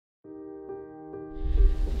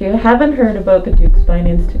If you haven't heard about the Deuk Spine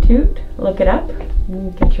Institute, look it up,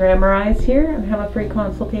 get your MRIs here, and have a free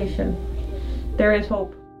consultation. There is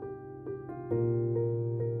hope.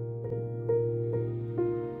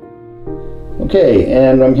 Okay,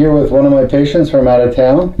 and I'm here with one of my patients from out of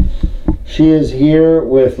town. She is here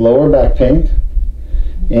with lower back pain.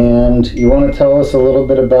 And you want to tell us a little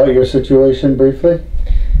bit about your situation briefly?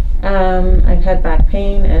 I've had back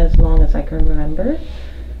pain as long as I can remember.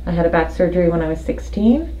 I had a back surgery when I was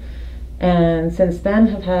 16, and since then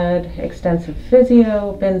have had extensive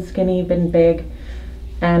physio, been skinny, been big,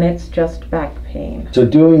 and it's just back pain. So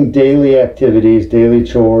doing daily activities, daily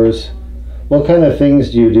chores, what kind of things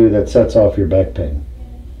do you do that sets off your back pain?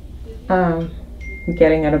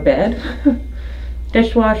 Getting out of bed,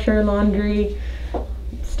 dishwasher, laundry,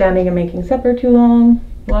 standing and making supper too long,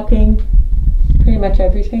 walking, pretty much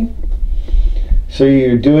everything. So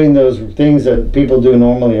you're doing those things that people do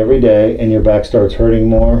normally every day, and your back starts hurting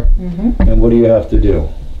more. And what do you have to do?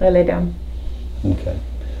 I lay down. Okay.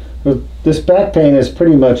 Well, this back pain has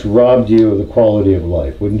pretty much robbed you of the quality of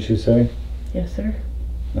life, wouldn't you say? Yes, sir.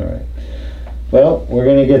 All right. Well, we're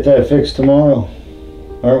going to get that fixed tomorrow,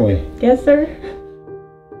 aren't we? Yes, sir.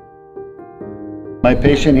 My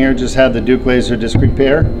patient here just had the Deuk laser disc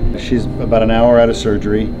repair. She's about an hour out of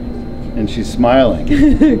surgery, and she's smiling.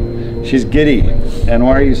 She's giddy. And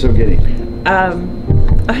why are you so giddy?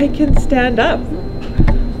 I can stand up.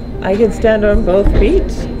 I can stand on both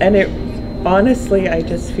feet, and honestly, I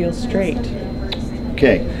just feel straight.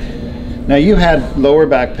 Okay. Now you had lower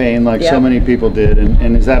back pain like so Yep. many people did,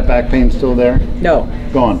 and is that back pain still there? No.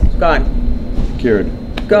 Gone. Gone. Cured.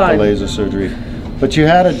 Gone. With the laser surgery. But you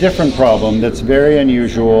had a different problem that's very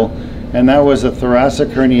unusual, and that was a thoracic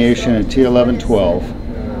herniation at T11-12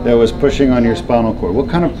 that was pushing on your spinal cord. What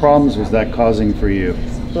kind of problems was that causing for you?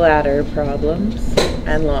 Bladder problems,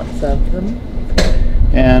 and lots of them.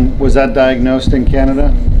 And was that diagnosed in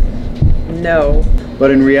Canada? No. But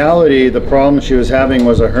in reality, the problem she was having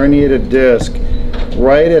was a herniated disc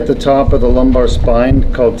right at the top of the lumbar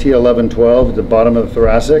spine called T11-12 at the bottom of the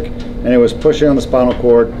thoracic, and it was pushing on the spinal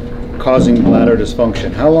cord, causing bladder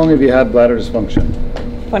dysfunction. How long have you had bladder dysfunction?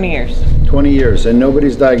 20 years. 20 years, and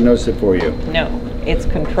nobody's diagnosed it for you? No. It's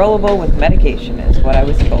controllable with medication, is what I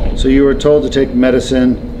was told. So you were told to take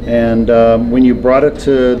medicine, and when you brought it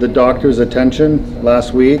to the doctor's attention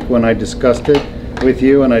last week, when I discussed it with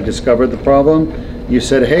you and I discovered the problem, you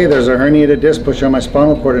said, hey, there's a herniated disc pushing on my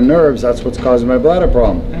spinal cord and nerves, that's what's causing my bladder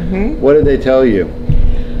problem. What did they tell you?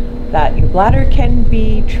 That your bladder can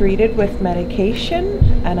be treated with medication,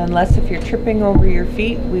 and unless if you're tripping over your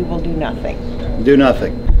feet, we will do nothing. Do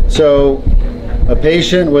nothing. So a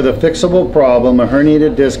patient with a fixable problem, a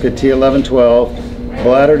herniated disc at T11-12,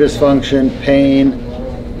 bladder dysfunction, pain,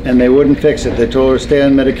 and they wouldn't fix it. They told her stay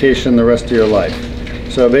on medication the rest of your life.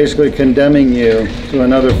 So basically condemning you to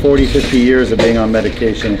another 40, 50 years of being on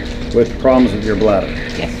medication with problems with your bladder.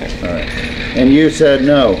 Yes, sir. All right. And you said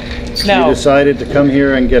no. No. You decided to come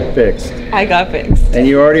here and get fixed. I got fixed. And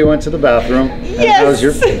you already went to the bathroom. Yes!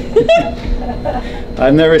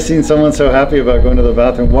 I've never seen someone so happy about going to the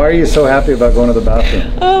bathroom. Why are you so happy about going to the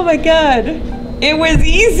bathroom? Oh my God. It was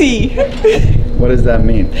easy. What does that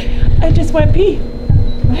mean? I just went pee.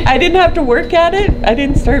 I didn't have to work at it. I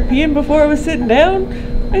didn't start peeing before I was sitting down.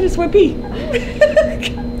 I just went pee.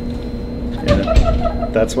 Yeah,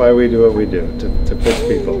 that's why we do what we do, to fix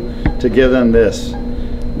people, to give them this,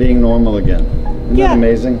 being normal again. Isn't that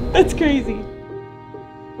amazing? That's crazy.